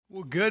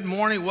Well, good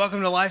morning.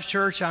 Welcome to Life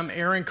Church. I'm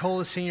Aaron Cole,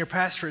 the senior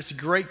pastor. It's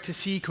great to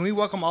see you. Can we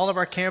welcome all of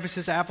our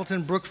campuses,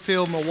 Appleton,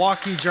 Brookfield,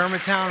 Milwaukee,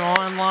 Germantown,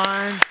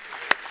 online.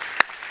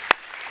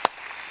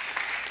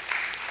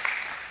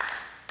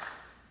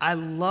 I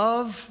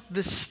love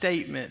the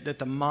statement that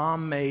the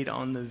mom made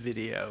on the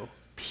video.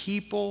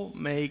 People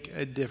make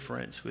a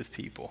difference with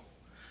people.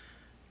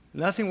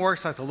 Nothing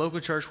works like the local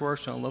church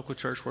works when a local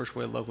church works the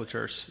way a local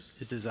church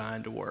is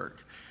designed to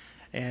work.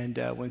 And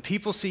when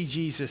people see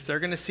Jesus,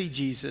 they're going to see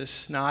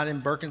Jesus not in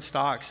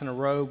Birkenstocks and a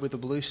robe with a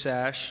blue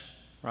sash,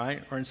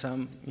 right? Or in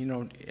some,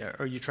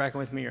 are you tracking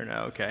with me or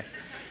no? Okay.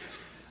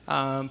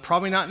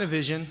 Probably not in a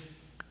vision,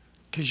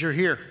 because you're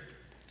here.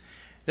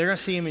 They're going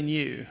to see him in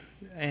you.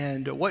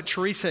 And what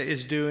Teresa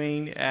is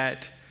doing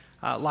at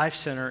Life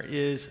Center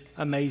is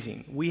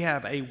amazing. We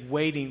have a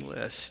waiting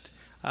list.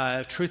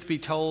 Truth be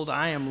told,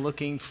 I am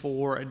looking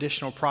for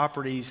additional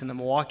properties in the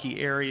Milwaukee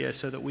area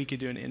so that we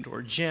could do an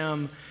indoor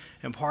gym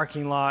and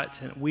parking lots,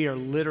 and we are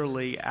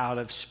literally out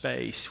of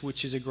space,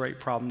 which is a great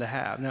problem to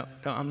have. No,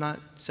 I'm not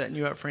setting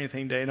you up for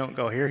anything today. Don't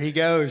go, here he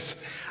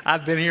goes.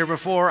 I've been here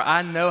before.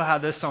 I know how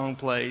this song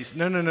plays.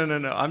 No.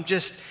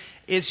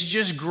 It's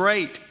just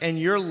great. And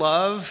your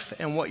love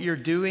and what you're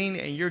doing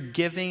and your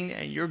giving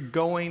and your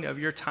going of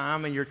your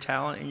time and your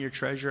talent and your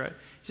treasure, it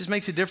just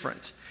makes a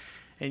difference.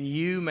 And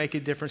you make a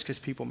difference because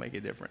people make a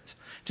difference.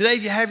 Today,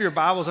 if you have your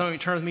Bibles, I want you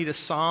to turn with me to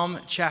Psalm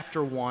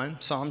chapter 1.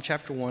 Psalm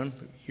chapter 1.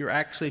 You're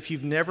actually, if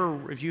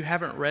you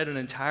haven't read an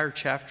entire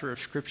chapter of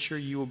Scripture,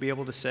 you will be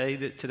able to say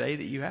that today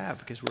that you have,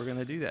 because we're going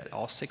to do that.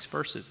 All 6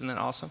 verses. Isn't that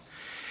awesome?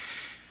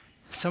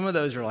 Some of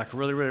those are like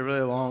really, really,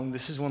 really long.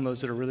 This is one of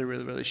those that are really,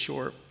 really, really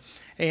short.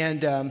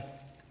 And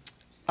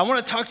I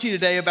want to talk to you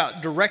today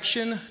about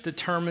direction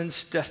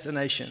determines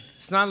destination.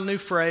 It's not a new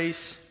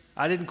phrase.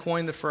 I didn't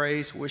coin the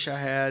phrase. Wish I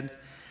had.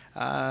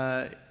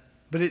 But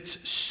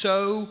it's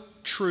so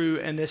true,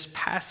 and this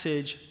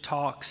passage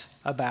talks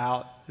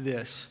about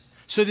this.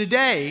 So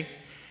today,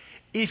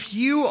 if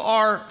you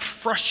are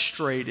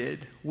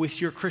frustrated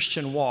with your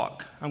Christian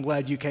walk, I'm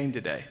glad you came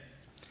today.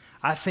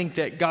 I think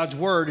that God's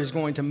word is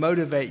going to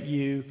motivate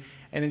you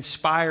and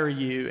inspire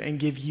you and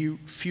give you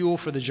fuel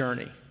for the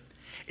journey.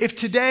 If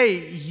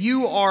today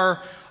you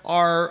are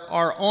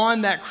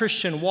on that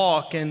Christian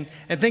walk and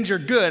things are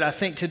good, I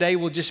think today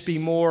will just be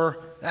more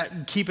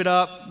keep it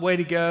up, way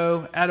to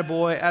go,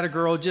 attaboy,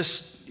 attagirl,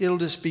 it'll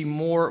just be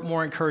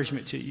more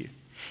encouragement to you.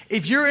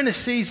 If you're in a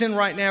season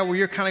right now where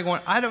you're kind of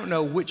going, I don't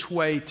know which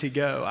way to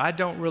go, I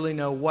don't really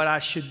know what I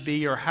should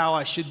be or how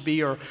I should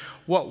be or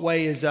what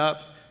way is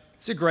up,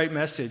 it's a great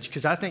message,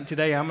 because I think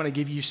today I'm going to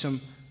give you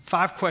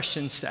 5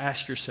 questions to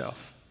ask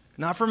yourself.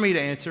 Not for me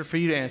to answer, for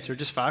you to answer,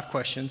 just 5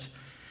 questions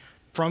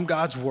from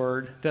God's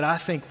word that I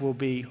think will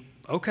be,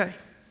 okay,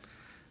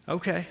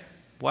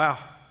 wow.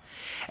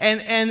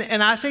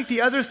 And I think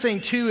the other thing,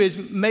 too, is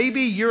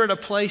maybe you're at a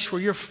place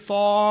where you're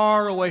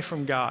far away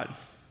from God.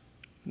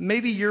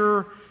 Maybe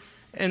you're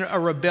in a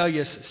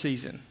rebellious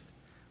season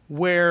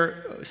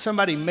where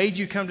somebody made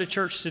you come to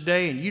church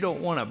today and you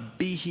don't want to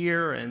be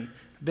here and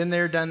been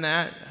there, done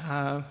that.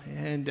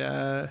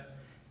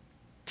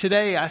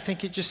 Today, I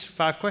think it's just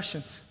 5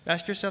 questions.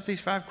 Ask yourself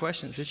these 5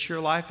 questions. It's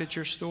your life. It's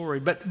your story.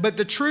 But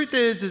the truth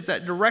is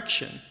that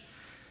direction,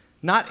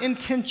 not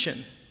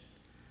intention.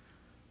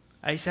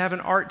 I used to have an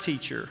art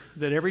teacher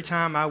that every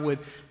time I would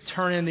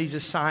turn in these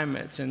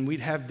assignments, and we'd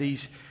have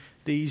these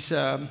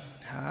in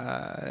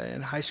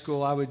high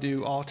school, I would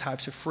do all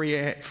types of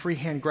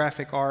freehand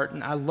graphic art,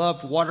 and I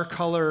loved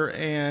watercolor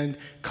and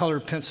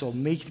colored pencil.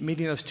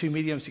 Meeting those 2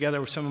 mediums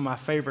together were some of my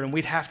favorite, and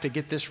we'd have to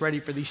get this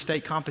ready for these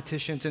state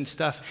competitions and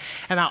stuff,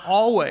 and I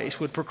always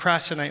would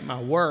procrastinate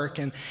my work,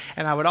 and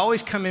I would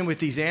always come in with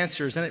these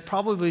answers, and it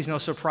probably is no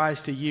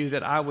surprise to you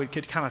that I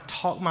could kind of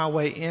talk my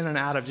way in and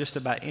out of just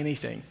about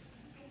anything.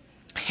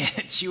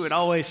 And she would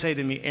always say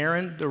to me,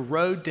 Aaron, the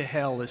road to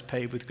hell is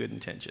paved with good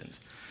intentions.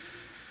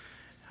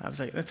 I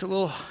was like, that's a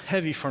little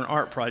heavy for an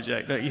art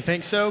project. Don't you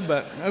think so?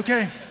 But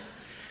okay.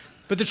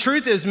 But the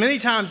truth is, many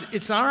times,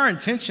 it's not our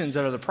intentions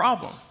that are the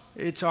problem.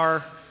 It's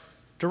our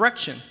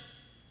direction.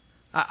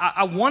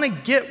 I want to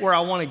get where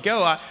I want to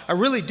go. I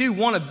really do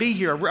want to be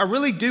here. I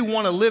really do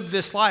want to live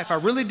this life. I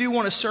really do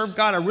want to serve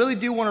God. I really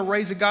do want to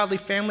raise a godly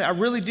family. I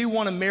really do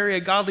want to marry a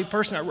godly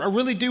person. I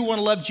really do want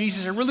to love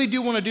Jesus. I really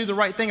do want to do the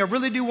right thing. I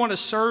really do want to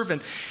serve.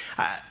 And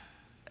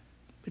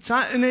it's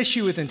not an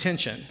issue with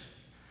intention.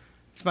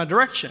 It's my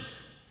direction.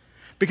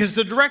 Because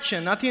the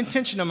direction, not the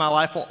intention of my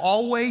life, will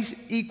always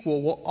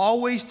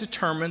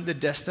determine the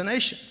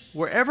destination.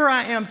 Wherever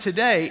I am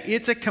today,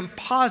 it's a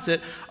composite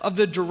of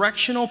the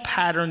directional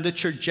pattern, the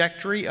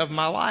trajectory of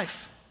my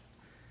life.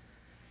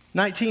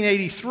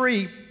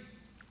 1983,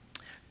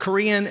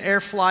 Korean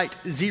Air Flight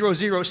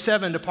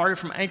 007 departed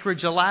from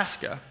Anchorage,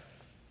 Alaska.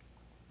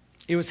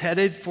 It was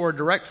headed for a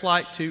direct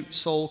flight to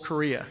Seoul,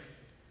 Korea.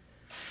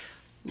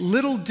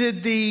 Little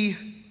did the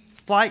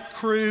flight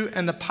crew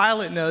and the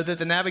pilot know that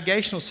the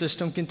navigational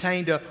system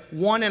contained a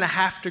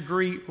 1.5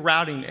 degree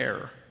routing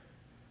error.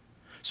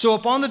 So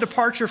upon the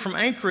departure from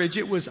Anchorage,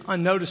 it was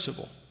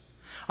unnoticeable.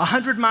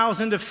 100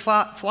 miles into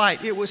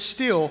flight, it was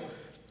still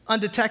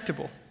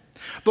undetectable.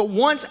 But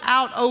once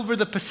out over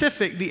the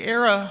Pacific, the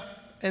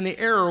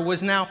error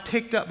was now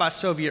picked up by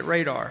Soviet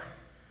radar.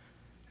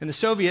 And the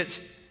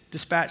Soviets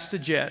dispatched a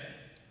jet,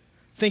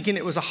 thinking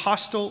it was a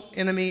hostile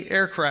enemy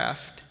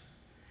aircraft.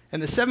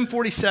 And the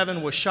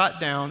 747 was shot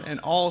down, and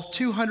all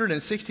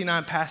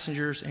 269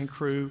 passengers and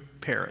crew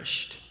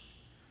perished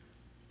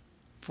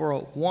for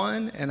a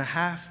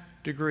 1.5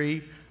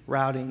 degree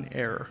routing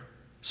error.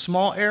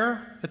 Small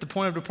error at the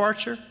point of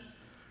departure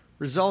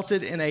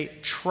resulted in a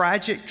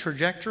tragic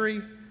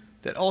trajectory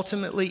that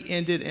ultimately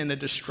ended in a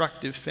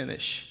destructive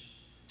finish.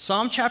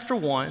 Psalm chapter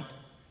 1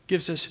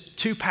 gives us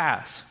two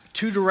paths,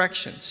 two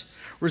directions,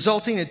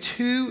 resulting in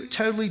two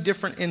totally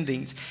different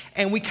endings.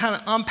 And we kind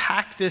of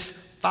unpack this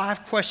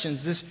 5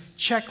 questions, this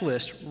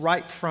checklist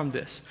right from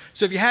this.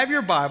 So if you have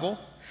your Bible,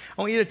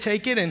 I want you to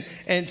take it,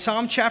 and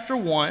Psalm chapter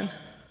 1,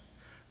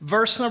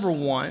 verse number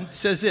 1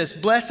 says this: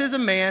 "Blessed is a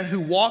man who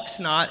walks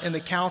not in the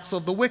counsel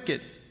of the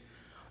wicked,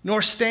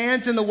 nor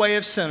stands in the way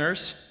of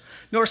sinners,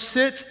 nor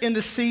sits in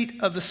the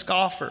seat of the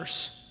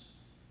scoffers.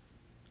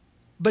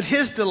 But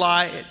his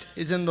delight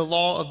is in the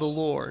law of the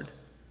Lord,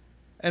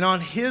 and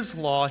on his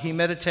law he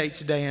meditates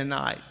day and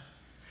night.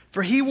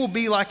 For he will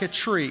be like a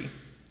tree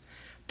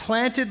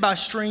planted by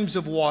streams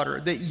of water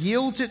that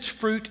yields its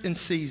fruit in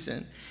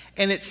season,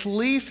 and its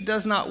leaf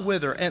does not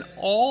wither, and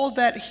all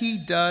that he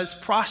does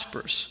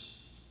prospers.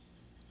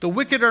 The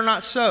wicked are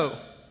not so,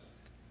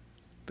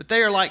 but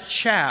they are like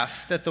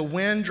chaff that the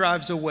wind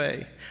drives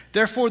away.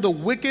 Therefore the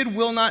wicked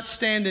will not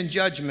stand in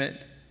judgment,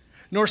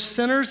 nor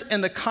sinners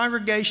in the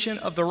congregation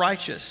of the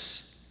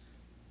righteous.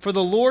 For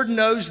the Lord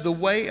knows the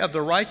way of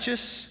the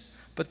righteous,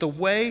 but the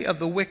way of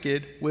the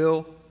wicked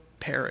will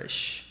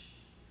perish."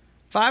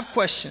 5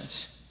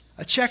 questions,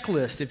 a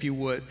checklist, if you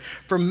would,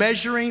 for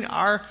measuring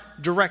our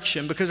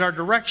direction, because our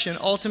direction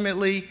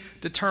ultimately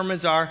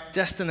determines our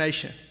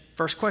destination.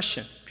 First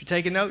question, if you're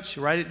taking notes,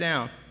 you write it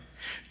down.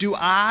 Do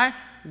I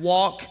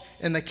walk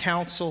in the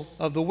counsel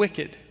of the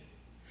wicked?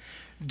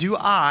 Do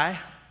I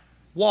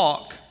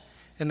walk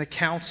in the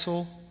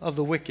counsel of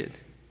the wicked?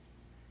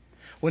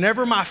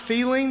 Whenever my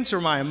feelings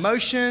or my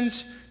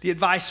emotions, the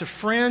advice of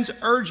friends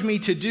urge me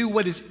to do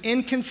what is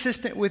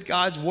inconsistent with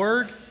God's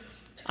word,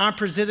 I'm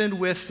presented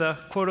with the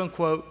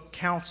quote-unquote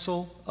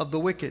counsel of the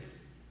wicked.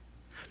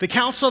 The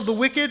counsel of the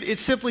wicked,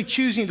 it's simply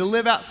choosing to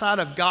live outside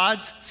of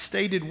God's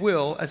stated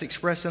will as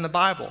expressed in the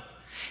Bible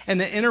and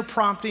the inner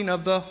prompting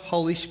of the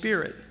Holy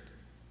Spirit.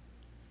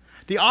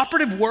 The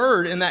operative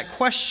word in that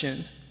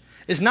question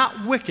is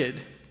not wicked,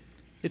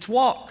 it's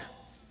walk.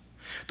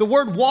 The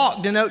word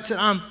walk denotes that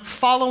I'm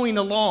following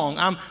along,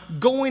 I'm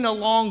going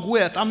along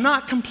with. I'm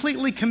not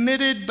completely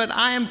committed, but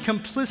I am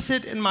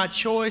complicit in my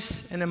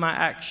choice and in my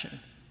action.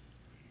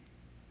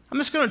 I'm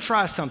just going to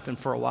try something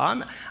for a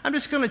while. I'm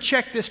just going to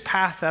check this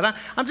path out.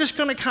 I'm just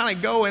going to kind of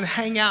go and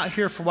hang out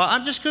here for a while.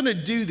 I'm just going to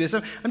do this.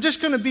 I'm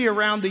just going to be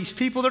around these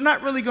people. They're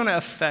not really going to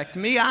affect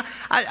me.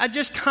 I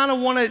just kind of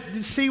want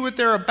to see what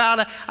they're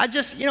about. I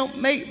just,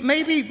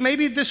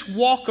 maybe this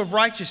walk of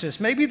righteousness,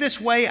 maybe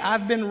this way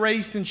I've been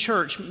raised in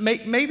church,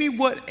 maybe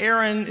what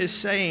Aaron is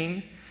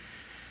saying,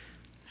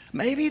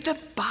 maybe the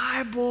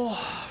Bible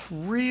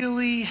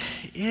really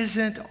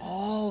isn't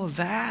all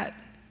that.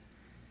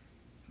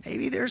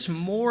 Maybe there's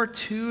more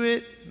to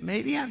it.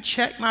 Maybe I've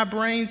checked my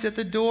brains at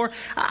the door.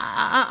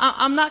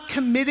 I'm not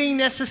committing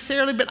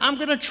necessarily, but I'm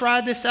going to try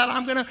this out.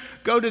 I'm going to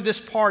go to this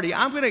party.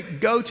 I'm going to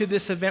go to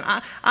this event.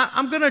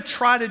 I'm going to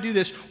try to do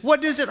this.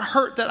 What does it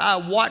hurt that I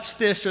watch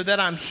this or that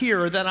I'm here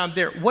or that I'm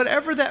there?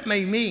 Whatever that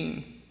may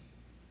mean,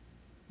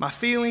 my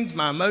feelings,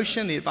 my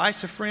emotion, the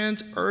advice of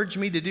friends urge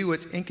me to do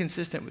what's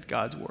inconsistent with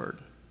God's word.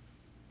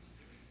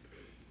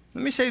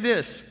 Let me say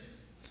this.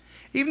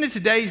 Even in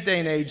today's day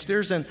and age,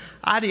 there's an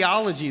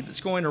ideology that's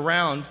going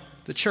around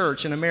the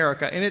church in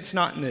America, and it's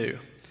not new.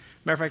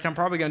 Matter of fact, I'm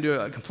probably going to do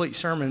a complete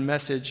sermon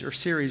message or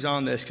series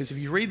on this, because if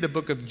you read the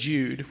book of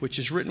Jude, which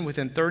is written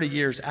within 30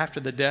 years after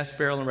the death,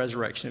 burial, and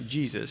resurrection of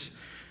Jesus,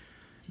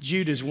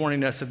 Jude is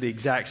warning us of the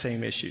exact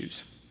same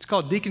issues. It's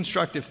called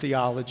deconstructive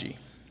theology.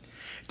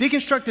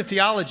 Deconstructive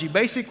theology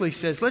basically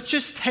says, let's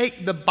just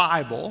take the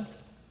Bible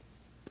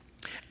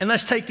and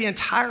let's take the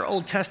entire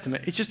Old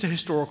Testament. It's just a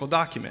historical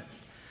document.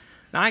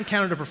 Now, I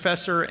encountered a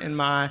professor in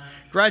my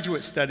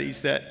graduate studies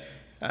that,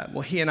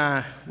 he and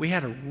I, we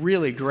had a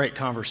really great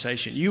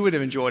conversation. You would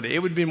have enjoyed it. It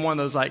would have been one of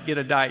those, like, get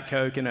a Diet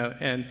Coke and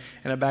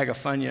a bag of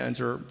Funyuns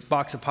or a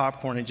box of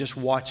popcorn and just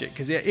watch it.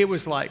 Because it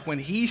was like when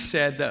he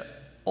said the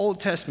Old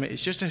Testament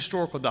is just a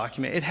historical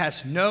document, it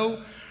has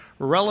no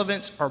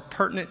relevance or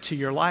pertinent to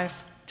your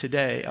life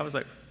today. I was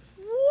like,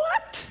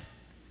 what?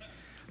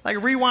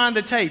 Like, rewind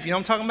the tape. You know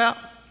what I'm talking about?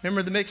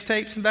 Remember the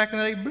mixtapes in back in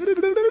the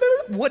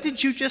day? What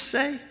did you just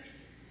say?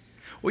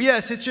 Well,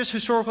 yes, it's just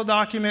historical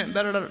document.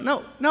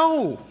 No.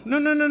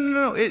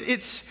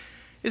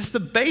 It's the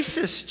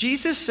basis.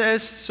 Jesus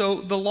says, so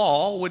the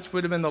law, which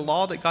would have been the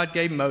law that God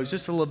gave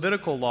Moses, the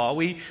Levitical law,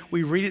 we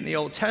read it in the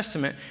Old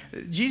Testament.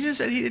 Jesus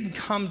said he didn't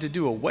come to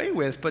do away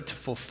with, but to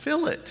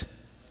fulfill it.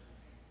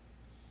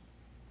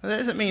 Now, that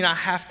doesn't mean I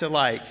have to,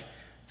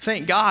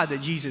 Thank God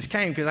that Jesus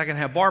came because I can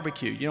have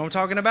barbecue. You know what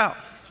I'm talking about?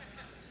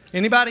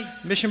 Anybody?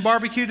 Mission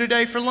barbecue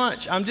today for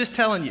lunch? I'm just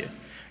telling you.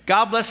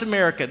 God bless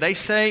America. They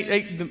say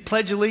they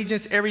pledge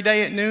allegiance every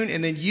day at noon,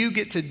 and then you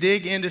get to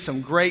dig into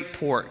some great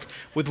pork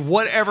with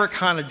whatever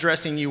kind of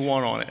dressing you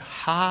want on it.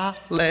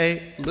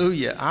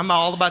 Hallelujah. I'm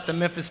all about the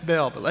Memphis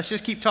Belle, but let's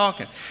just keep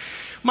talking.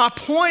 My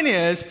point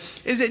is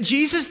that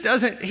Jesus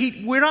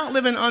we're not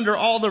living under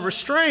all the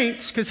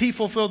restraints because he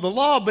fulfilled the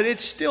law, but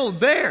it's still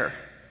there.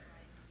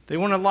 They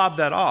want to lob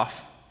that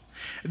off.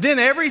 Then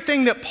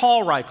everything that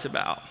Paul writes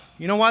about.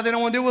 You know why they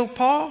don't want to deal with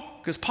Paul?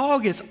 Because Paul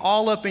gets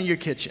all up in your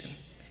kitchen.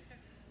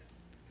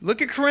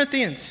 Look at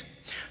Corinthians.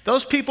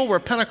 Those people were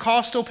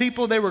Pentecostal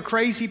people. They were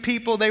crazy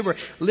people. They were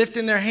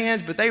lifting their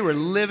hands, but they were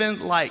living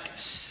like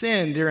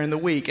sin during the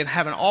week and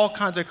having all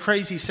kinds of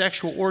crazy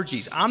sexual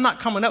orgies. I'm not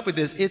coming up with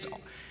this.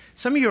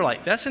 Some of you are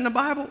like, that's in the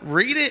Bible?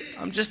 Read it.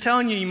 I'm just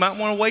telling you, you might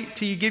want to wait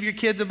till you give your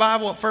kids a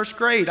Bible at first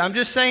grade. I'm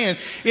just saying,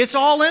 it's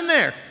all in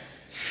there.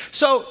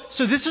 So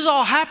this is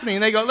all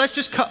happening. They go, let's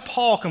just cut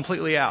Paul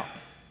completely out.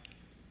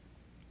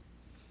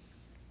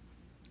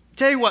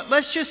 Tell you what,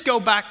 let's just go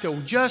back to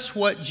just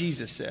what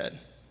Jesus said.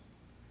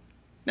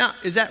 Now,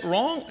 is that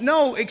wrong?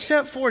 No,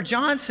 except for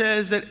John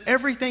says that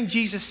everything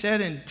Jesus said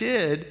and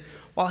did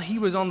while he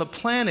was on the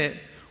planet,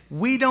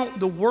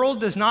 the world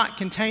does not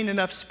contain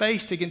enough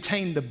space to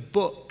contain the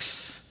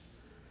books.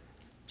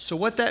 So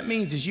what that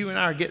means is you and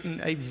I are getting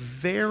a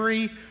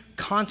very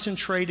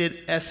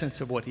concentrated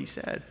essence of what he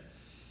said.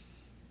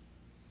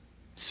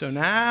 So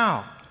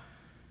now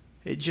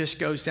it just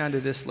goes down to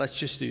this, let's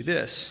just do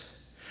this.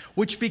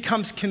 Which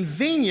becomes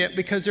convenient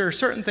because there are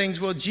certain things,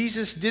 well,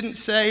 Jesus didn't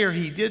say or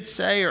he did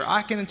say or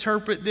I can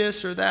interpret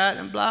this or that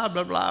and blah,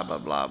 blah, blah, blah,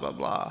 blah, blah,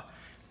 blah.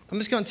 I'm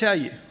just going to tell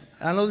you,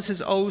 I know this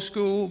is old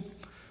school,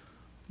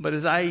 but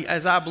as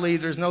I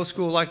believe, there's no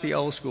school like the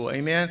old school,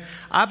 amen?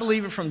 I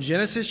believe it from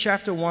Genesis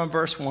chapter 1,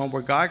 verse 1,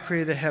 where God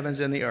created the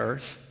heavens and the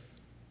earth,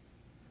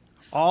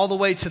 all the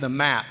way to the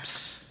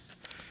maps.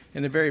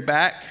 In the very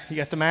back, you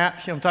got the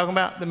maps, you know what I'm talking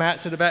about? The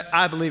maps at the back,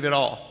 I believe it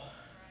all.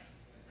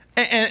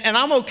 And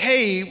I'm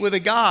okay with a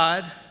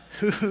God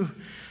who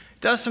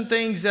does some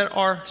things that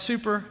are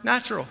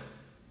supernatural.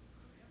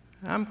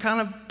 I'm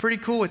kind of pretty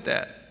cool with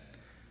that.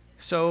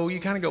 So you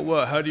kind of go,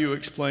 well, how do you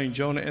explain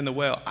Jonah and the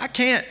whale? I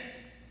can't.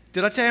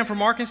 Did I tell you I'm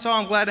from Arkansas?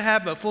 I'm glad to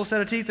have a full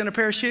set of teeth and a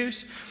pair of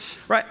shoes.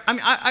 Right? I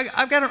mean,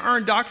 I've got an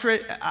earned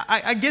doctorate.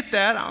 I get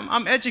that.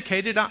 I'm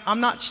educated. I'm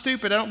not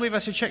stupid. I don't believe I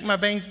should check my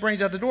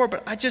brains out the door,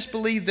 but I just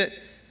believe that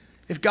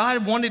if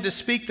God wanted to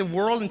speak the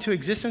world into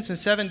existence in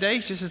 7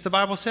 days, just as the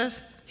Bible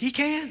says, he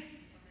can.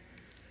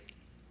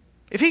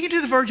 If he can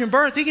do the virgin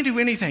birth, he can do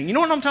anything. You know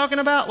what I'm talking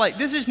about? Like,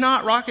 this is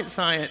not rocket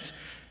science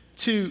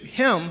to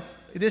him.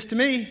 It is to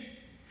me.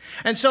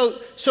 And so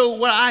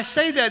what I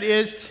say that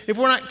is, if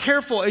we're not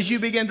careful as you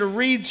begin to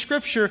read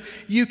Scripture,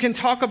 you can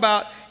talk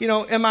about,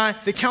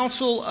 the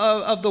counsel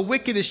of the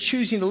wicked is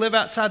choosing to live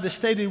outside the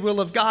stated will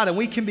of God. And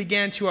we can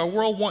begin our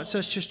world wants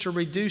us just to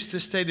reduce the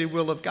stated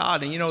will of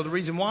God. And you know the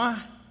reason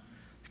why?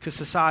 Because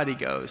society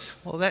goes,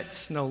 well,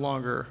 that's no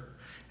longer,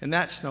 and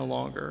that's no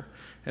longer,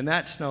 and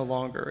that's no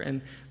longer,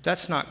 and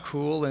that's not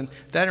cool, and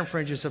that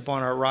infringes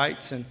upon our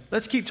rights. And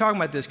let's keep talking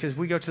about this because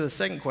we go to the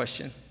second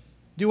question.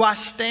 Do I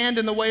stand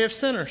in the way of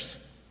sinners?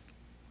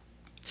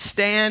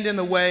 Stand in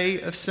the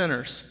way of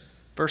sinners.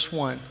 Verse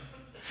 1.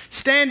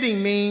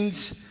 Standing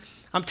means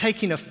I'm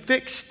taking a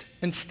fixed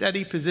and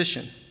steady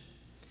position.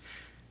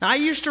 Now, I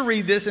used to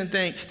read this and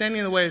think, standing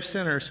in the way of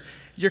sinners,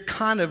 you're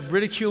kind of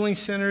ridiculing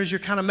sinners. You're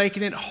kind of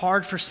making it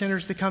hard for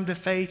sinners to come to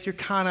faith.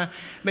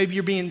 Maybe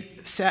you're being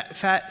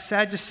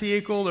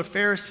Sadduceical or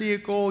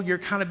Pharisaical. You're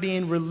kind of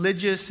being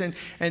religious, and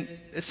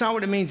it's not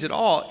what it means at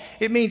all.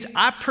 It means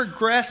I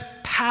progress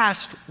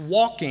past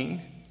walking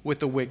with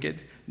the wicked.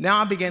 Now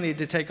I'm beginning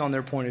to take on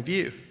their point of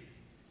view.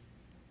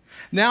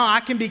 Now I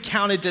can be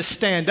counted to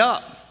stand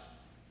up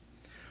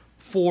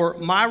for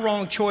my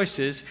wrong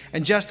choices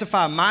and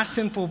justify my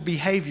sinful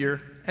behavior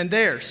and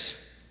theirs.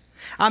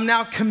 I'm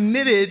now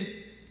committed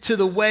to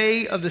the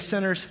way of the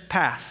sinner's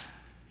path.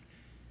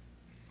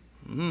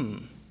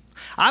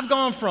 I've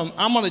gone from,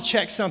 I'm going to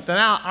check something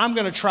out, I'm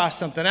going to try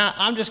something out,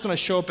 I'm just going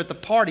to show up at the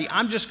party,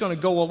 I'm just going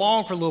to go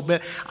along for a little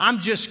bit, I'm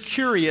just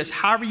curious,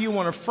 however you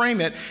want to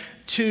frame it,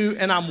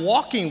 and I'm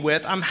walking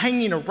with, I'm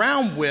hanging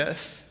around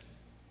with,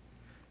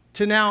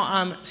 to now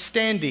I'm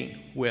standing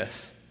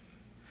with,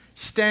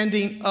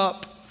 standing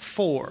up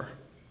for,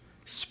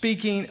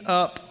 speaking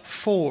up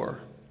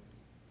for.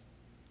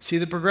 See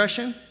the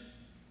progression?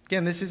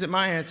 Again, this isn't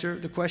my answer.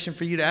 The question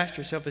for you to ask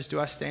yourself is, do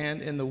I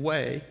stand in the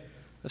way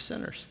of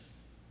sinners?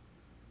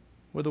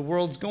 Where the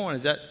world's going,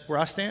 is that where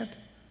I stand?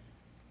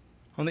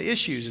 On the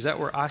issues, is that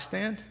where I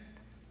stand?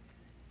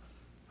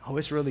 Oh,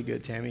 it's really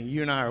good, Tammy.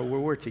 You and I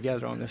we're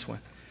together on this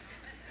one.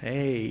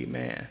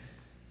 Amen.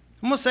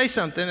 I'm going to say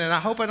something, and I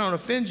hope I don't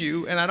offend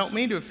you, and I don't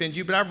mean to offend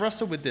you, but I've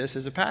wrestled with this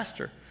as a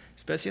pastor,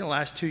 especially in the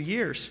last 2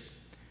 years.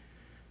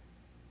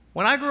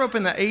 When I grew up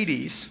in the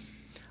 80s,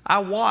 I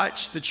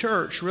watched the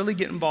church really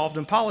get involved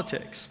in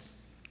politics.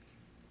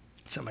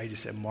 Somebody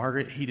just said,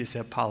 Margaret, he just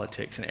said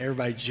politics, and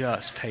everybody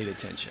just paid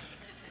attention.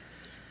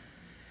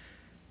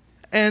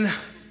 And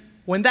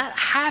when that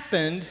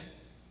happened,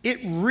 it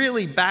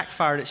really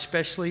backfired,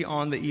 especially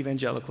on the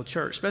evangelical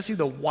church, especially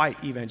the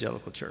white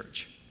evangelical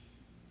church.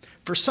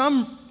 For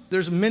some,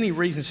 there's many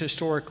reasons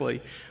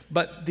historically,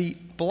 but the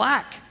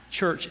black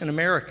church in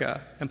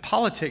America and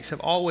politics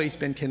have always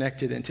been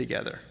connected and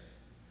together.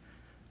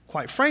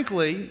 Quite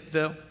frankly,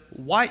 the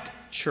white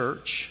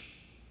church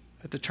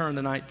at the turn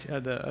of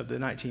the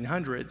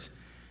 1900s,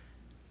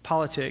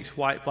 politics,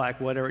 white, black,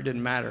 whatever, it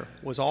didn't matter,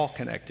 was all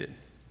connected.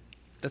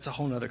 That's a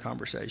whole nother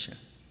conversation.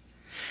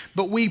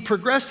 But we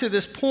progressed to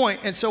this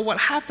point, and so what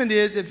happened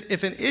is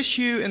if an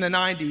issue in the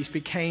 90s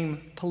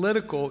became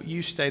political,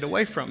 you stayed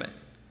away from it.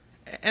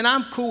 And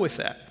I'm cool with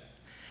that.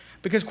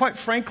 Because quite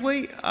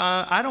frankly,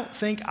 I don't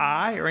think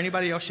I or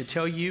anybody else should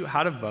tell you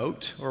how to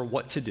vote or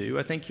what to do.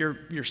 I think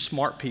you're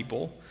smart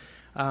people.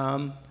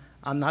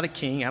 I'm not a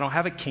king. I don't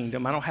have a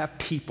kingdom. I don't have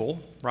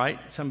people, right?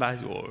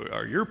 Somebody's, well,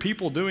 are your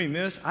people doing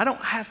this? I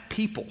don't have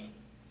people.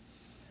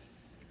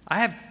 I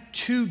have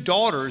 2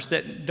 daughters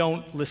that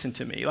don't listen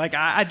to me. Like,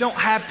 I don't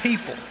have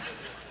people.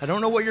 I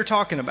don't know what you're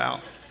talking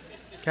about,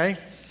 okay?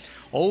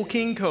 Old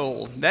King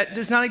Cole, that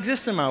does not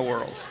exist in my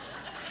world.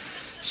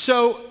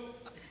 So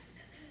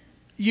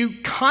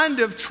you kind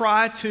of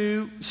try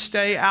to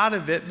stay out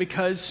of it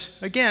because,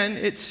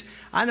 again,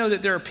 I know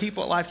that there are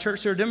people at Life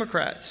Church that are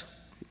Democrats.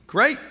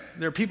 Great.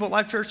 There are people at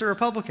Life Church that are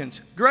Republicans.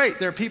 Great.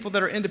 There are people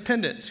that are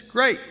independents.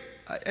 Great.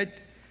 It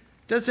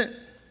doesn't.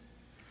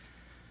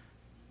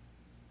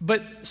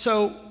 But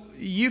so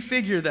you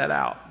figure that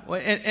out.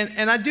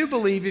 And I do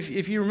believe,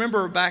 if you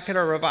remember back at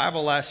our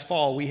revival last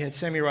fall, we had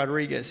Sammy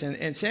Rodriguez.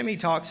 And Sammy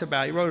talks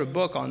about, he wrote a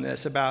book on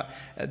this, about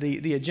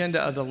the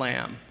agenda of the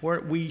Lamb,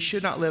 where we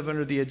should not live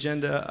under the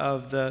agenda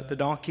of the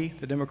donkey,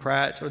 the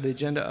Democrats, or the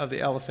agenda of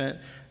the elephant,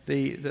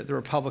 the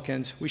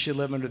Republicans. We should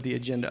live under the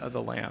agenda of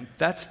the Lamb.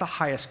 That's the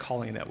highest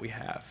calling that we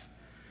have.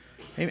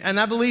 And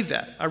I believe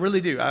that. I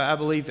really do. I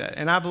believe that.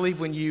 And I believe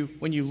when you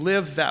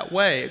live that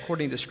way,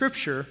 according to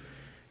Scripture,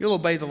 you'll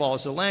obey the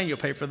laws of the land. You'll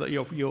pray for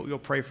you'll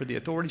pray for the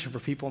authorities and for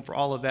people and for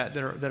all of that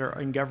are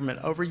in government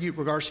over you,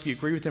 regardless if you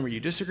agree with them or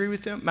you disagree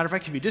with them. Matter of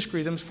fact, if you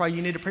disagree with them, it's probably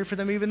you need to pray for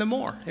them even the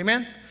more.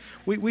 Amen?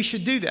 We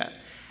should do that.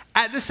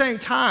 At the same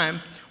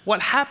time,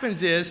 what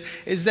happens is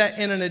that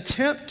in an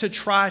attempt to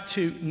try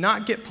to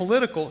not get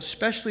political,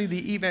 especially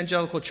the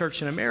evangelical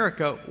church in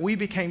America, we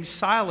became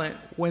silent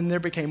when there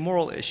became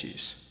moral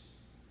issues.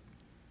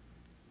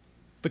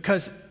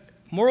 Because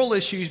moral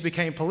issues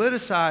became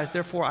politicized,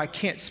 therefore I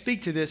can't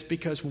speak to this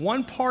because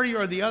one party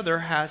or the other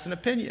has an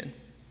opinion.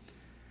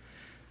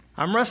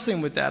 I'm wrestling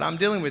with that. I'm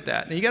dealing with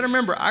that. And you got to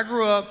remember, I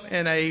grew up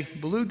in a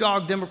Blue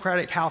Dog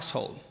Democratic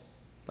household.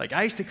 Like,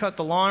 I used to cut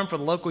the lawn for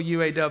the local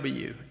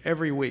UAW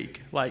every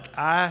week. Like,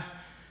 I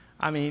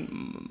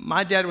mean,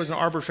 my dad was an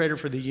arbitrator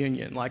for the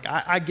union. Like,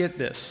 I get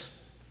this.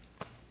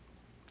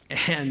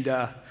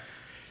 And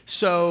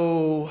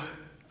so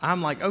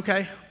I'm like,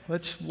 okay,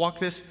 let's walk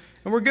this,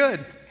 and we're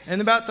good. And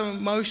about the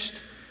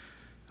most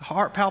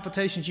heart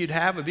palpitations you'd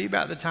have would be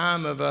about the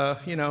time of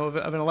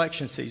an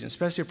election season,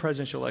 especially a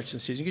presidential election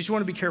season, because you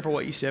want to be careful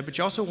what you said, but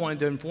you also wanted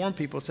to inform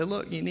people. Say,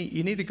 look, you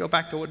need to go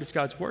back to what does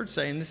God's word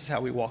say, and this is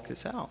how we walk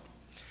this out.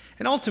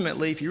 And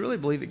ultimately, if you really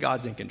believe that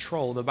God's in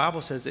control, the Bible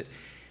says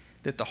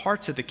that the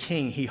hearts of the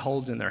king he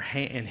holds in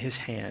his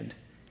hand,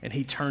 and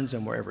he turns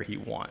them wherever he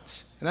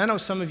wants. And I know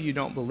some of you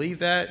don't believe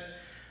that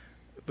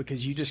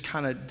because you just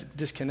kind of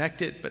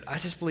disconnect it, but I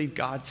just believe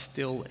God's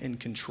still in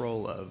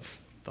control of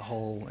the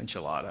whole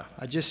enchilada.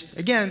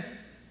 Again,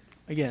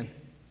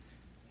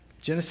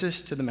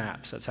 Genesis to the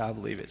maps, that's how I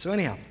believe it. So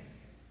anyhow,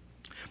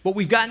 but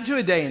we've gotten to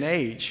a day and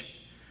age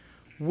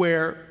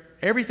where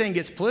everything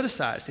gets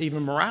politicized,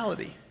 even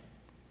morality.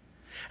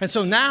 And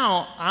so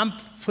now I'm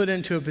put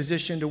into a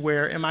position to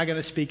where, am I going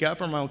to speak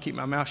up or am I going to keep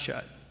my mouth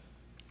shut?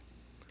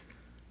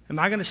 Am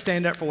I going to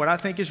stand up for what I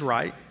think is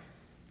right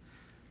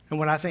and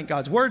what I think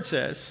God's word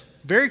says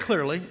very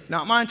clearly,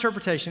 not my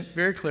interpretation,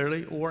 very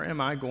clearly, or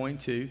am I going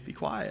to be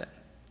quiet?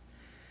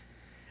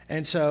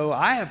 And so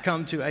I have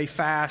come to a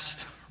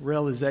fast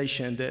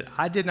realization that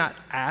I did not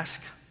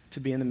ask to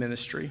be in the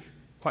ministry.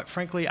 Quite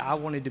frankly, I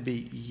wanted to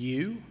be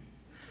you.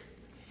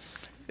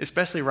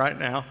 Especially right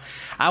now.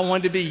 I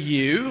wanted to be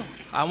you.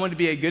 I wanted to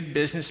be a good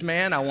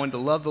businessman. I wanted to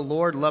love the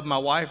Lord, love my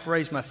wife,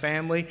 raise my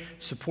family,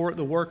 support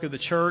the work of the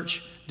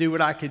church, do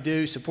what I could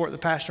do, support the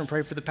pastor and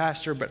pray for the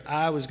pastor, but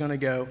I was going to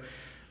go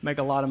make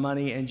a lot of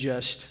money and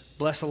just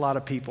bless a lot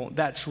of people.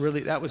 That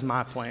was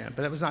my plan,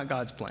 but that was not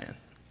God's plan.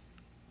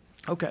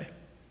 Okay.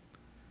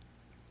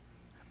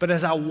 But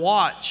as I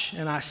watch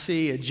and I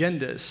see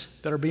agendas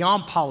that are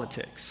beyond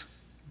politics,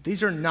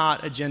 these are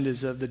not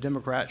agendas of the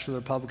Democrats or the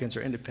Republicans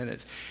or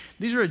independents.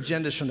 These are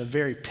agendas from the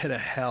very pit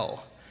of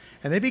hell.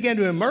 And they began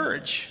to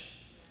emerge.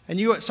 And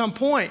at some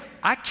point,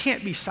 I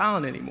can't be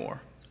silent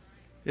anymore.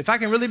 If I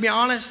can really be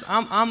honest,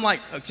 I'm like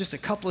just a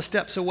couple of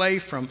steps away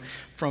from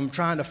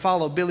trying to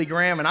follow Billy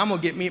Graham, and I'm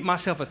going to get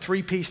myself a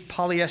 3-piece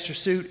polyester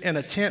suit and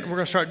a tent, and we're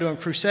going to start doing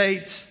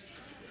crusades.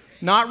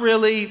 Not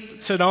really,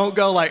 so don't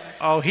go like,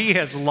 oh, he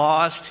has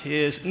lost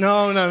his.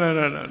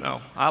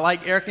 No. I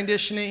like air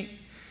conditioning.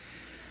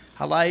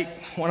 I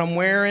like what I'm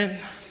wearing.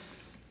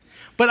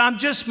 But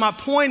my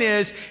point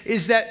is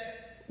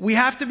that we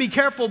have to be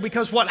careful,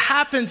 because what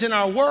happens in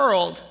our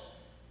world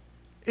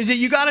is that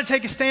you got to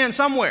take a stand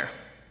somewhere.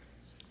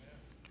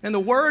 In the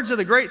words of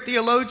the great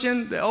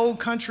theologian, the old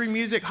country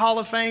music Hall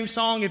of Fame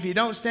song, if you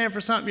don't stand for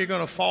something, you're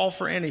going to fall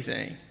for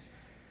anything.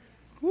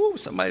 Woo,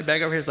 somebody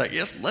back over here is like,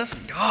 yes, let's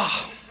go.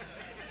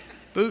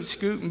 Boot,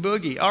 scoot, and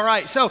boogie. All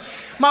right, so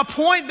my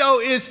point, though,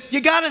 is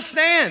you got to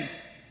stand.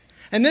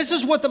 And this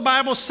is what the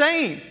Bible's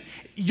saying.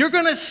 You're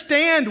going to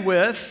stand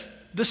with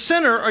the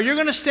sinner, or you're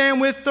going to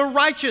stand with the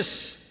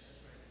righteous.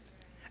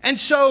 And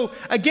so,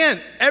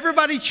 again,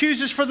 everybody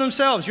chooses for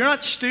themselves. You're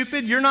not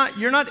stupid. You're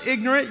not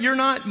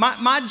ignorant.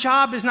 My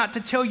job is not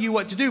to tell you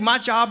what to do. My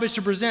job is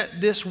to present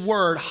this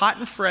word hot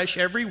and fresh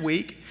every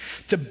week,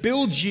 to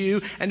build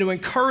you and to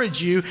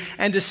encourage you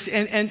and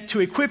to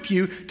equip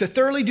you to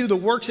thoroughly do the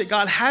works that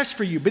God has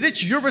for you. But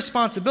it's your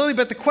responsibility.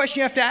 But the question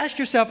you have to ask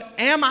yourself,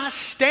 am I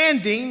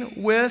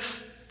standing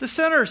with the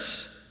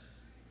sinners?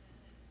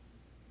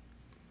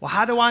 Well,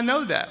 how do I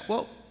know that?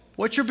 Well,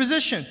 what's your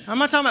position? I'm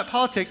not talking about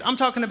politics. I'm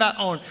talking about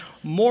on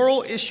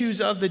moral issues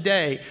of the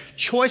day,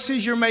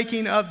 choices you're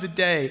making of the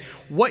day,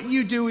 what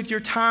you do with your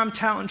time,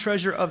 talent, and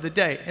treasure of the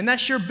day. And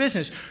that's your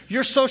business,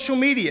 your social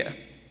media.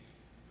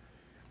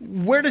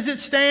 Where does it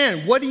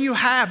stand? What do you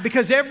have?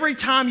 Because every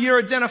time you're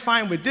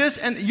identifying with this,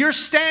 and you're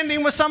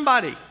standing with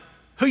somebody.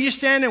 Who you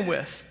standing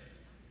with?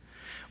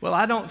 Well,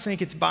 I don't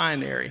think it's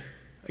binary.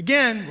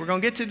 Again, we're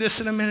going to get to this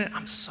in a minute.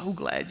 I'm so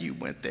glad you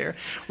went there.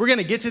 We're going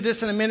to get to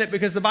this in a minute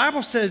because the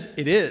Bible says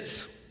it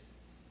is.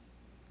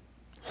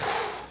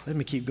 Let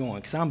me keep going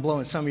because I'm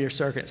blowing some of your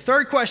circuits.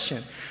 Third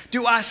question,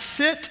 do I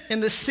sit in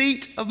the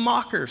seat of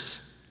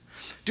mockers?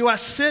 Do I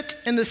sit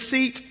in the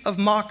seat of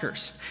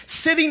mockers?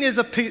 Sitting is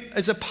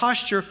a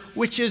posture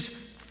which is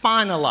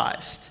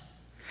finalized.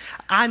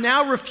 I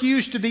now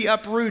refuse to be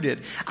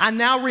uprooted. I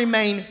now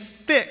remain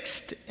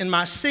fixed in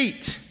my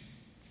seat.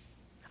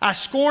 I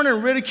scorn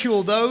and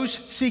ridicule those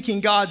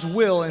seeking God's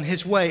will and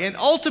his way. And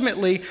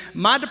ultimately,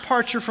 my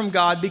departure from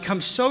God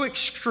becomes so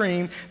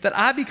extreme that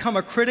I become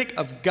a critic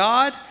of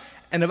God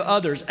and of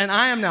others. And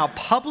I am now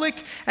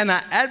public, and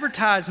I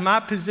advertise my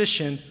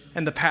position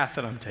and the path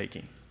that I'm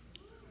taking.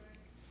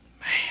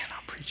 Man,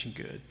 I'm preaching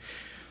good.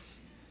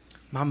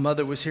 My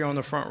mother was here on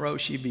the front row.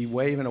 She'd be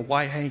waving a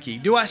white hanky.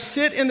 Do I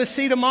sit in the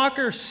seat of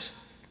mockers?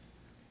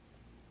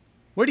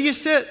 Where do you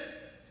sit?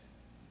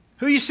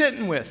 Who are you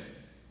sitting with?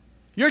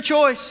 Your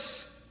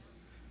choice.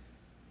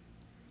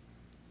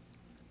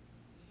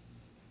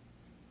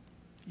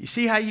 You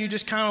see how you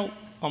just kind of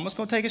almost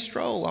going to take a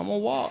stroll. I'm going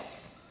to walk.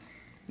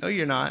 No,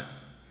 you're not.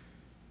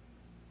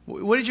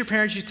 What did your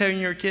parents used to tell you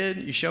when you were a kid?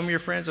 You show me your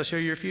friends, I'll show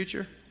you your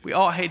future. We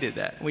all hated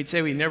that. We'd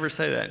say we'd never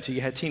say that until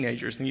you had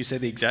teenagers, and you say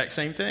the exact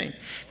same thing.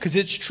 Because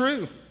it's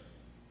true.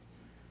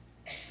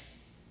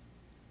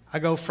 I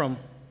go from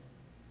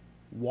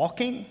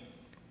walking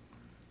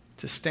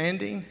to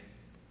standing.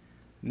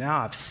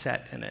 Now I've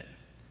sat in it.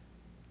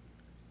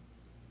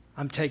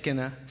 I'm taking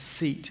a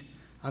seat.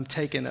 I'm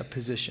taking a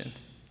position.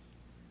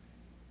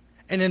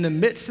 And in the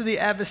midst of the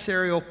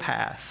adversarial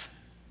path,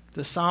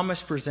 the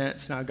psalmist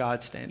presents now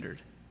God's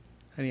standard.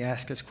 And he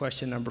asks us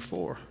question number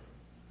 4.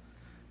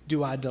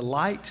 Do I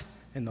delight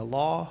in the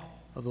law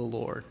of the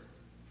Lord?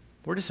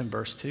 We're just in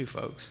verse 2,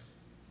 folks.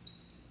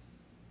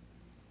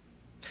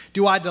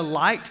 Do I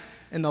delight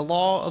in the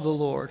law of the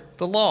Lord?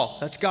 The law,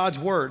 that's God's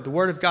word, the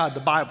word of God, the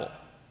Bible,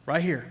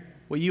 right here.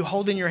 Will you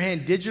hold in your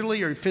hand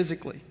digitally or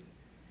physically?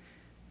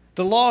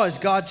 The law is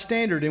God's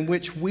standard in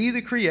which we,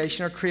 the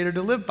creation, are created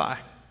to live by.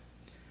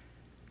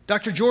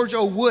 Dr. George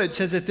O. Wood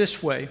says it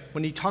this way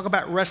when he talks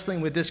about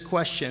wrestling with this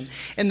question.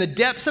 In the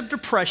depths of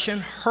depression,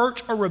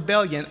 hurt, or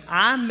rebellion,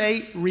 I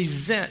may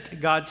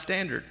resent God's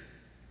standard.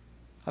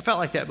 I felt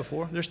like that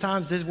before. There's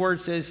times his word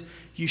says,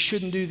 you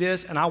shouldn't do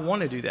this, and I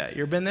want to do that.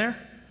 You ever been there?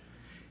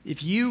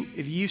 If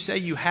you say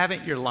you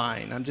haven't, you're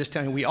lying. I'm just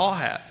telling you, we all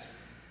have.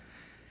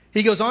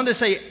 He goes on to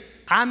say,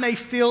 I may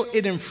feel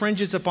it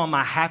infringes upon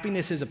my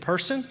happiness as a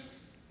person.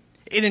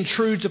 It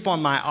intrudes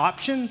upon my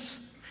options.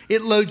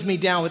 It loads me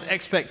down with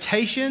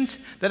expectations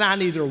that I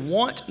neither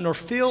want nor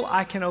feel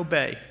I can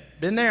obey.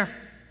 Been there?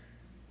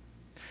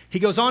 He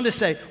goes on to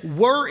say,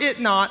 were it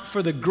not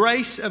for the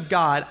grace of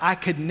God, I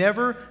could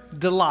never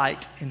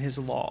delight in his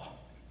law.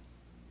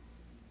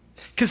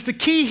 Because the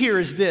key here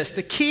is this.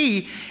 The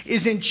key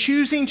is in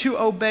choosing to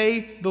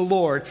obey the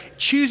Lord,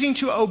 choosing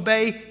to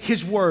obey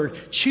his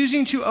word,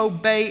 choosing to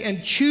obey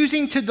and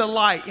choosing to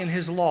delight in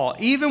his law,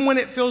 even when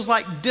it feels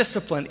like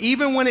discipline,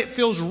 even when it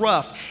feels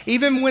rough,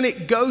 even when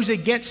it goes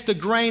against the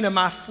grain of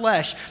my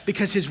flesh,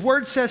 because his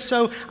word says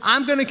so.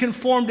 I'm going to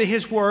conform to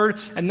his word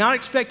and not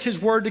expect his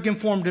word to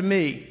conform to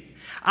me.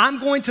 I'm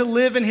going to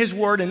live in his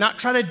word and not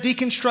try to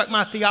deconstruct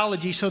my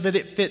theology so that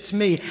it fits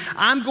me.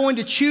 I'm going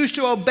to choose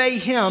to obey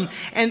him,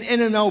 and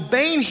in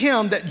obeying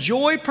him, that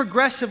joy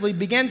progressively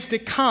begins to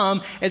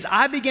come as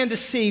I begin to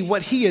see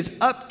what he is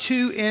up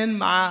to in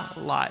my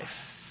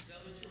life.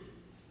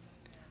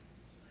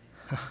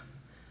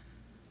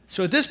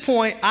 So at this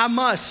point, I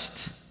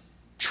must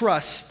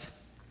trust.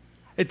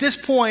 At this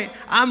point,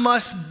 I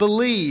must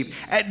believe.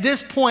 At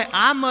this point,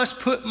 I must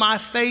put my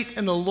faith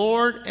in the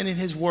Lord and in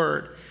His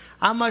Word.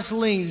 I must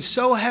lean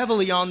so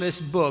heavily on this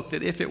book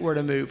that if it were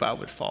to move, I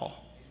would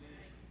fall.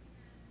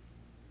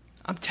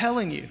 I'm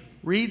telling you,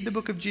 read the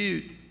book of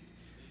Jude.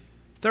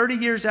 30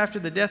 years after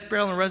the death,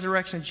 burial, and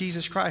resurrection of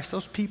Jesus Christ,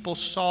 those people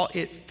saw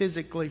it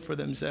physically for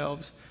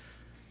themselves.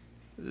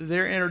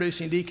 They're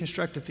introducing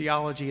deconstructive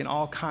theology and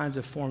all kinds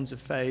of forms of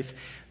faith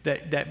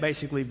that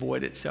basically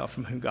void itself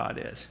from who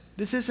God is.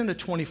 This isn't a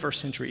 21st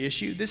century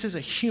issue. This is a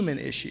human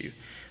issue.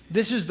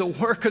 This is the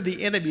work of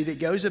the enemy that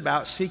goes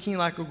about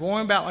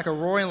going about like a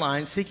roaring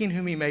lion, seeking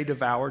whom he may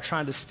devour,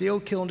 trying to steal,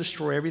 kill, and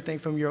destroy everything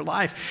from your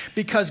life.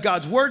 Because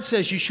God's word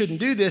says you shouldn't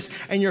do this,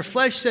 and your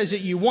flesh says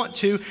that you want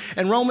to.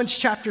 And Romans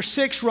chapter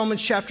 6,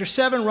 Romans chapter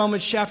 7,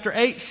 Romans chapter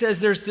 8 says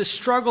there's this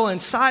struggle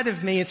inside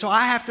of me, and so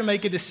I have to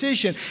make a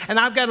decision. And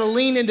I've got to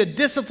lean into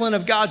discipline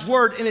of God's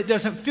word, and it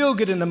doesn't feel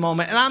good in the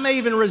moment. And I may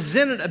even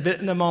resent it a bit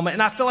in the moment,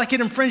 and I feel like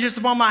it infringes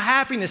upon my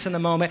happiness in the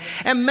moment.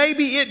 And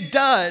maybe it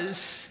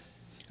does.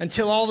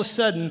 Until all of a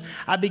sudden,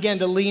 I began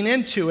to lean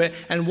into it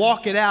and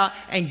walk it out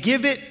and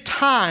give it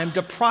time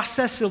to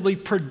processively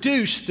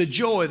produce the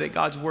joy that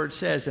God's word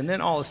says. And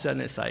then all of a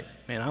sudden, it's like,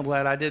 man, I'm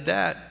glad I did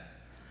that.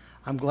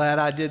 I'm glad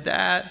I did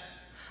that.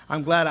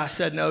 I'm glad I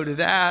said no to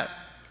that.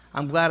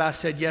 I'm glad I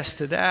said yes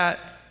to that.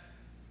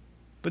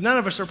 But none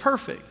of us are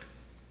perfect.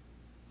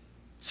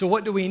 So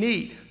what do we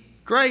need?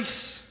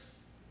 Grace.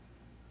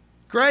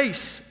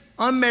 Grace.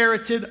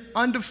 Unmerited,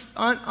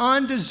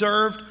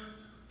 undeserved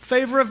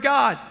favor of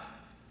God.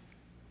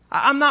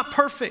 I'm not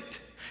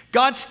perfect.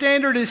 God's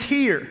standard is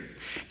here.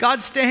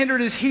 God's standard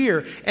is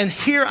here. And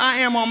here I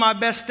am on my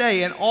best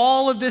day. And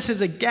all of this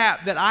is a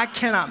gap that I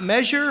cannot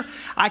measure.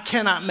 I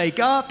cannot make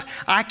up.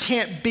 I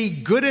can't be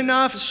good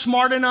enough,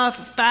 smart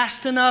enough,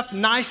 fast enough,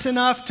 nice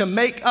enough to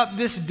make up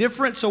this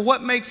difference. So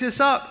what makes this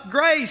up?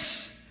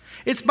 Grace.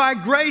 It's by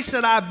grace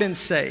that I've been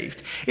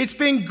saved. It's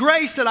been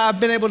grace that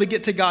I've been able to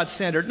get to God's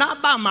standard.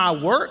 Not by my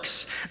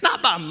works,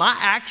 not by my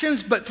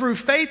actions, but through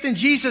faith in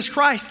Jesus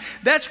Christ.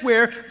 That's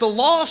where the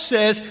law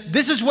says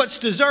this is what's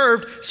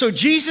deserved. So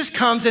Jesus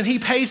comes and he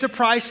pays the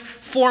price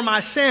for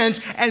my sins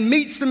and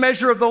meets the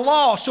measure of the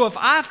law. So if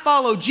I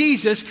follow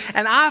Jesus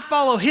and I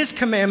follow his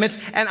commandments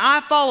and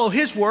I follow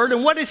his word,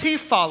 and what is he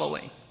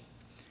following?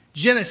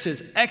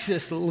 Genesis,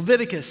 Exodus,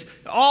 Leviticus,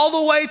 all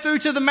the way through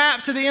to the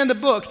maps at the end of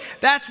the book.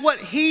 That's what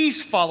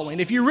he's following.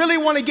 If you really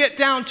want to get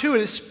down to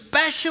it,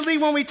 especially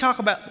when we talk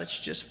about let's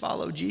just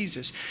follow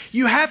Jesus,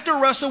 you have to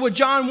wrestle with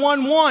John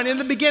 1:1. In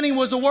the beginning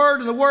was the Word,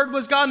 and the Word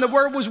was God, and the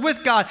Word was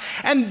with God.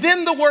 And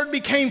then the Word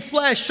became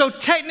flesh. So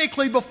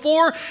technically,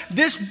 before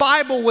this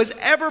Bible was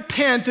ever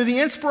penned through the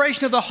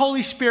inspiration of the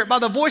Holy Spirit by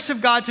the voice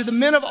of God to the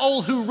men of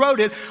old who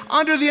wrote it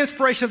under the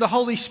inspiration of the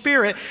Holy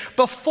Spirit,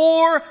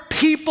 before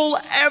people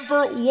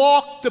ever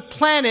walked the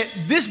planet,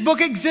 this book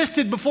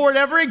existed before it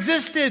ever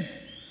existed.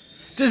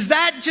 Does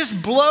that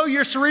just blow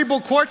your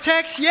cerebral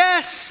cortex?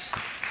 Yes.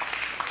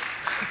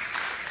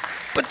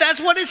 But that's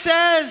what it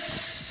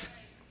says.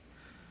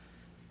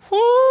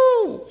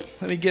 Whoo!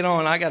 Let me get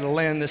on. I got to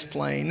land this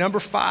plane. Number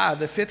 5,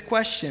 the 5th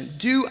question.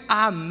 Do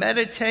I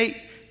meditate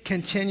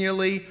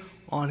continually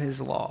on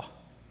his law?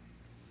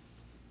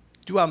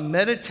 Do I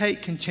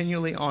meditate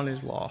continually on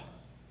his law?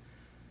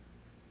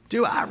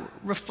 Do I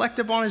reflect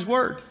upon his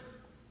word?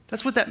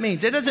 That's what that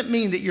means. It doesn't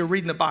mean that you're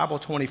reading the Bible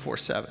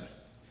 24/7.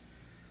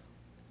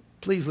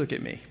 Please look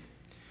at me.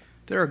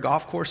 There are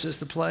golf courses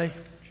to play,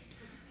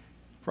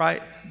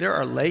 right? There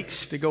are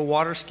lakes to go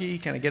water ski.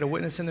 Can I get a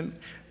witness in them?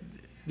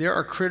 There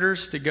are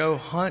critters to go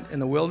hunt in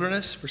the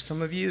wilderness for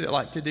some of you that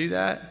like to do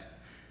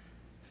that.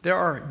 There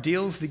are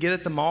deals to get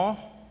at the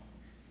mall.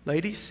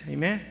 Ladies,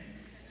 amen?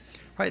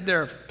 Right?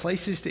 There are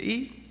places to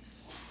eat.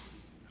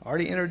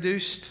 Already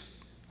introduced.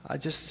 I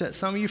just set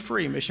some of you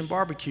free. Mission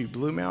Barbecue,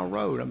 Blue Mountain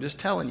Road. I'm just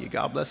telling you,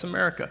 God bless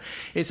America.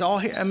 It's all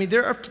here. I mean,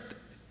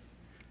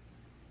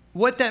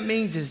 what that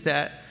means is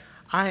that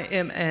I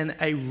am in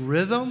a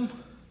rhythm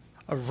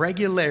of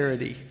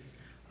regularity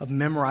of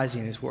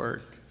memorizing his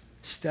word,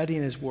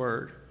 studying his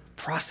word,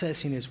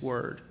 processing his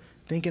word,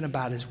 thinking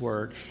about his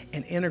word,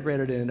 and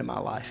integrated it into my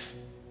life.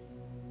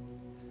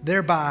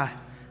 Thereby,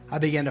 I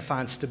began to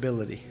find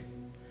stability.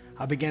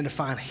 I began to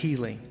find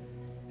healing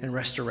and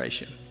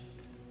restoration.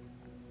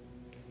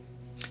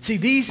 See,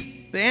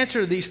 the answer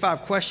to these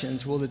 5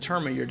 questions will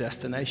determine your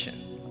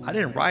destination. I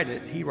didn't write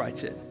it, he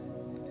writes it.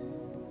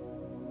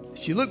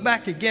 If you look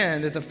back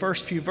again at the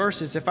first few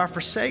verses, if I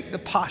forsake the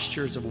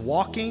postures of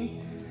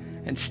walking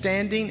and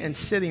standing and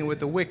sitting with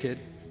the wicked,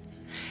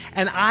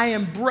 and I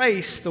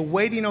embrace the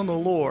waiting on the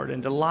Lord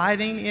and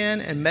delighting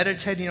in and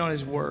meditating on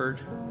his word,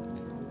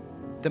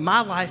 then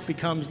my life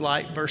becomes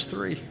like verse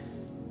 3,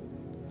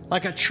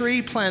 like a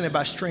tree planted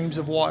by streams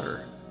of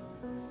water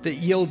that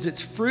yields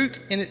its fruit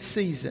in its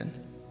season,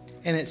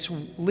 and its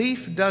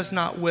leaf does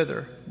not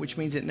wither, which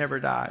means it never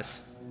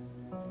dies.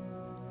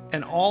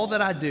 And all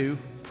that I do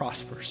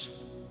prospers.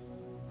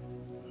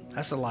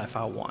 That's the life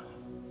I want.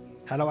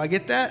 How do I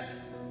get that?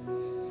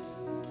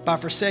 by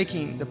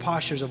forsaking the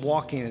postures of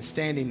walking and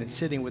standing and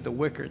sitting with the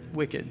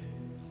wicked,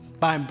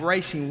 by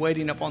embracing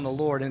waiting upon the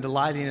Lord and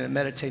delighting in and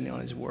meditating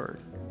on his word.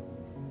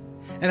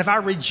 And if I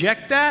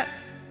reject that,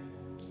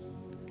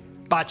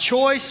 by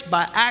choice,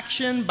 by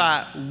action,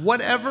 by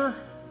whatever,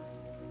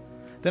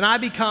 then I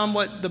become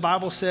what the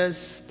Bible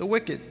says, the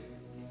wicked,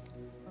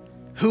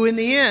 who in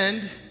the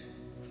end,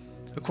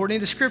 according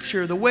to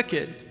Scripture, the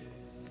wicked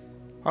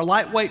are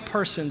lightweight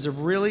persons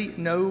of really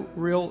no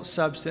real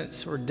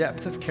substance or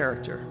depth of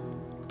character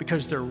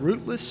because they're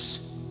rootless,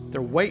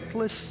 they're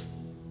weightless,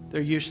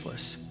 they're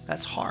useless.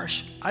 That's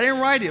harsh. I didn't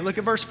write it. Look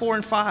at verse 4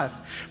 and 5.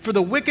 For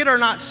the wicked are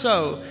not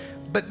so,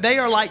 but they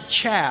are like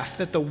chaff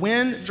that the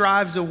wind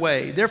drives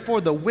away. Therefore,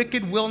 the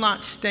wicked will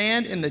not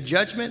stand in the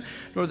judgment,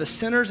 nor the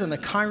sinners in the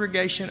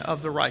congregation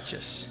of the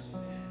righteous.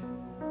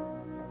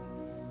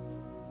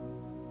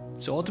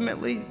 So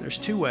ultimately, there's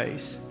two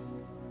ways,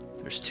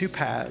 there's two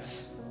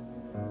paths,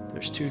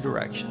 there's two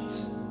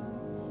directions.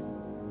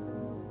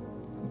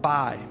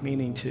 Bi,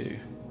 meaning two,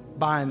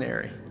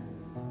 binary.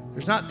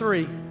 There's not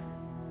three,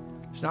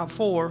 there's not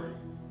four,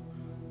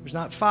 there's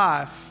not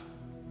five,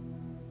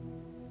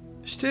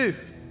 there's two.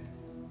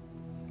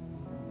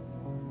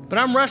 But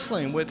I'm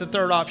wrestling with the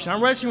third option.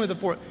 I'm wrestling with the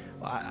fourth.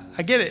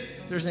 I get it.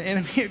 There's an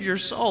enemy of your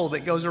soul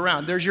that goes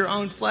around. There's your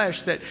own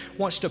flesh that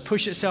wants to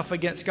push itself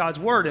against God's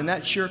word, and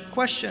that's your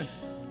question.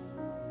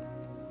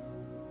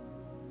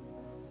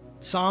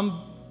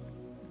 Psalm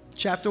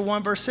chapter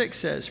 1, verse 6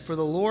 says, for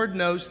the Lord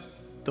knows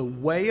the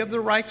way of the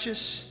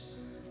righteous,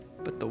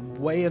 but the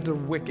way of the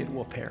wicked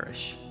will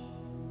perish.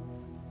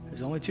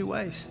 There's only two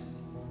ways.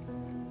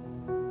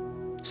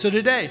 So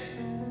today,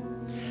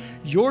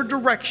 your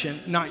direction,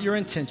 not your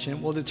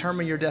intention, will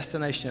determine your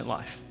destination in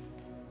life.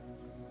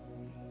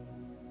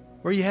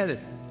 Where are you headed?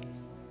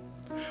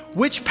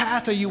 Which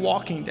path are you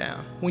walking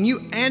down? When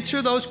you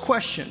answer those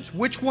questions,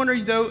 which one are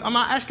you, I'm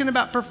not asking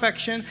about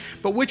perfection,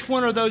 but which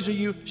one of those are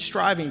you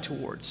striving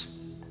towards?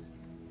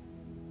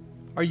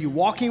 Are you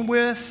walking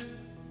with,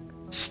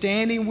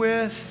 standing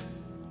with,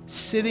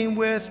 sitting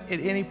with at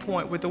any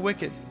point with the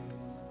wicked?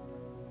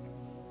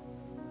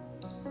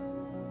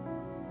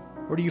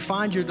 Or do you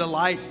find your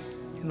delight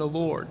in the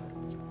Lord?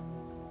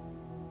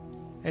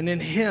 And in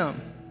Him,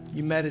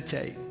 you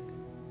meditate,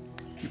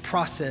 you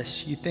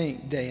process, you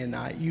think day and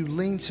night. You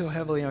lean so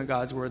heavily on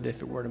God's word that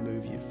if it were to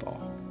move, you'd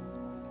fall.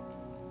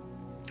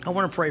 I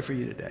want to pray for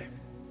you today.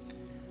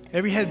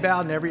 Every head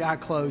bowed and every eye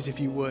closed, if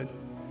you would.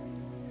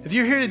 If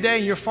you're here today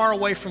and you're far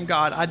away from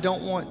God, I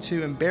don't want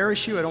to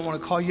embarrass you. I don't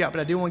want to call you out, but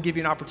I do want to give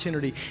you an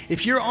opportunity.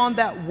 If you're on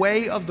that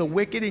way of the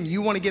wicked and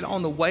you want to get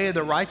on the way of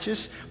the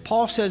righteous,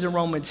 Paul says in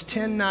Romans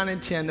 10, 9,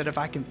 and 10 that if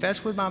I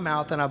confess with my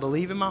mouth and I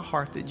believe in my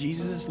heart that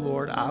Jesus is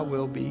Lord, I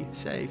will be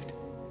saved.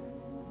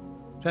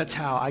 That's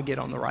how I get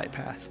on the right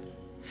path.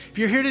 If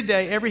you're here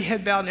today, every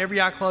head bowed and every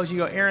eye closed, you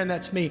go, Aaron,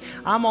 that's me.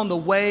 I'm on the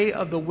way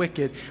of the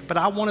wicked, but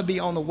I want to be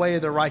on the way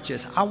of the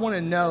righteous. I want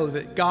to know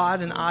that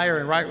God and I are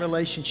in right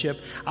relationship.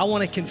 I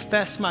want to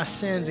confess my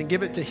sins and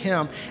give it to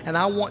Him, and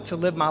I want to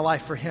live my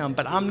life for Him.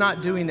 But I'm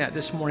not doing that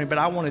this morning, but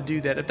I want to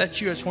do that. If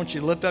that's you, I just want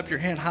you to lift up your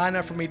hand high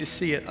enough for me to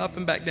see it, up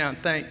and back down.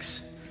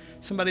 Thanks.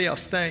 Somebody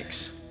else,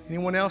 thanks.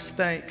 Anyone else,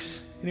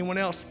 thanks. Anyone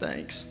else,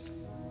 thanks.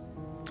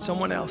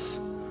 Someone else.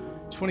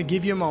 Just want to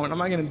give you a moment. I'm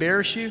not going to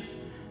embarrass you.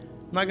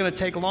 I'm not going to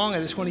take long. I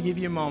just want to give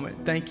you a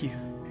moment. Thank you.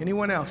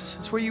 Anyone else?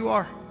 That's where you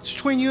are. It's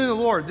between you and the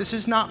Lord. This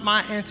is not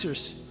my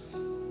answers.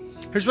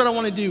 Here's what I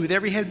want to do. With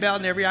every head bowed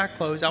and every eye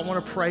closed, I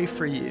want to pray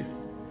for you.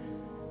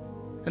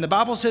 And the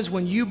Bible says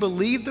when you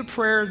believe the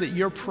prayer that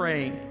you're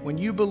praying, when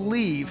you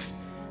believe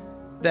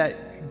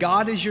that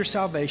God is your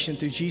salvation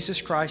through Jesus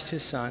Christ,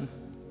 His Son,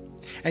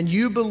 and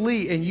you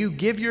believe and you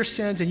give your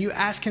sins and you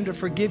ask Him to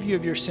forgive you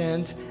of your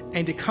sins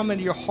and to come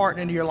into your heart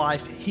and into your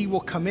life, He will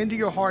come into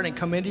your heart and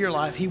come into your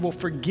life. He will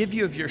forgive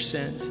you of your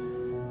sins.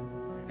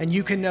 And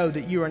you can know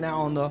that you are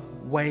now on the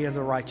way of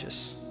the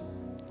righteous.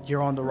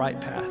 You're on the right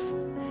path.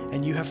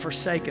 And you have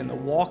forsaken the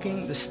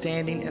walking, the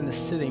standing, and the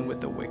sitting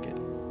with the wicked.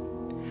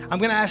 I'm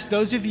going to ask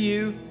those of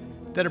you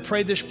that have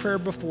prayed this prayer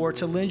before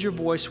to lend your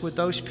voice with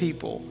those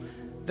people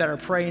that are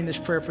praying this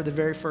prayer for the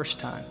very first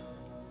time.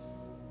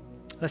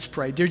 Let's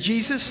pray. Dear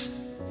Jesus,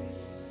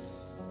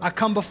 I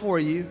come before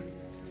you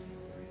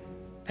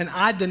and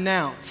I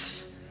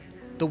denounce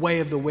the way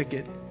of the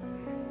wicked.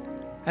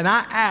 And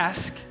I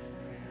ask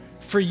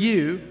for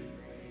you,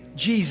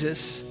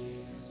 Jesus,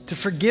 to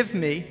forgive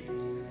me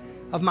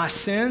of my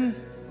sin,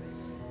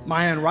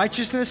 my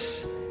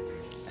unrighteousness,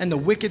 and the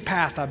wicked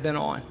path I've been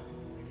on.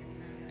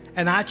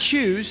 And I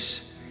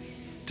choose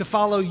to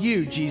follow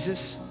you,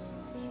 Jesus,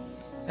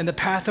 and the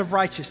path of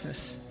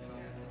righteousness.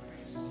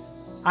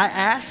 I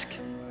ask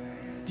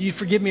that you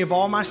forgive me of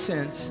all my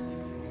sins,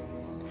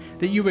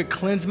 that you would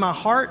cleanse my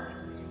heart,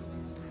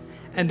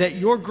 and that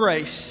your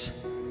grace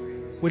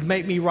would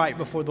make me right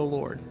before the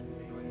Lord.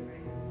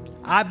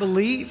 I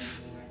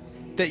believe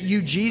that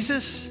you,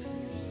 Jesus,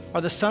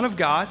 are the Son of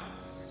God,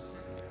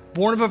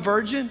 born of a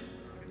virgin,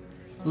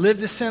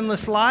 lived a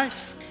sinless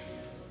life,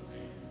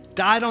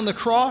 died on the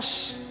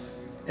cross,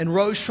 and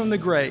rose from the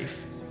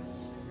grave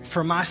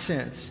for my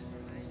sins.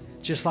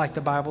 just like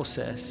the Bible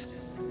says.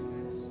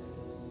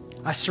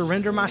 I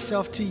surrender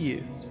myself to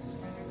you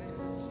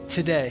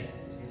today.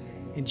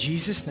 In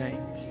Jesus' name,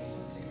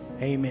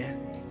 amen.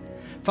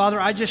 Father,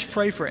 I just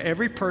pray for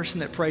every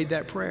person that prayed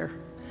that prayer.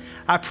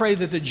 I pray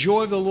that the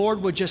joy of the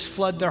Lord would just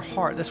flood their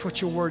heart. That's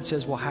what your word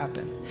says will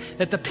happen.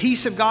 That the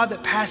peace of God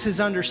that passes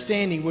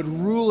understanding would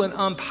rule and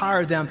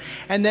umpire them.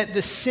 And that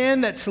the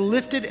sin that's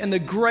lifted and the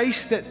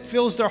grace that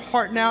fills their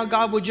heart now,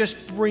 God, would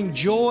just bring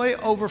joy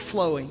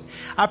overflowing.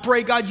 I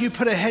pray, God, you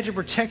put a hedge of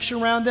protection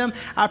around them.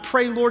 I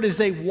pray, Lord, as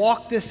they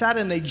walk this out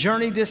and they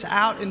journey this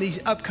out in these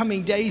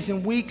upcoming days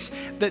and weeks,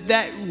 that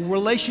that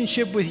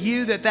relationship with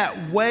you,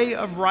 that way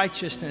of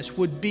righteousness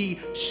would be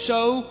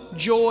so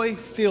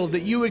joy-filled,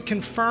 that you would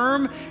confirm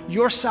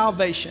your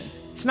salvation.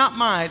 It's not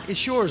mine,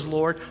 it's yours,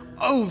 Lord,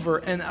 over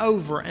and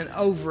over and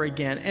over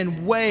again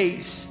in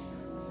ways,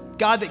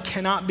 God, that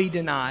cannot be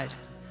denied.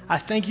 I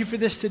thank you for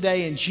this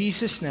today in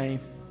Jesus'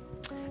 name.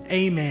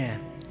 Amen.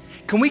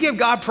 Can we give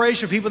God praise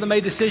for people that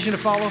made the decision to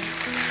follow?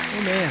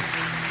 Amen.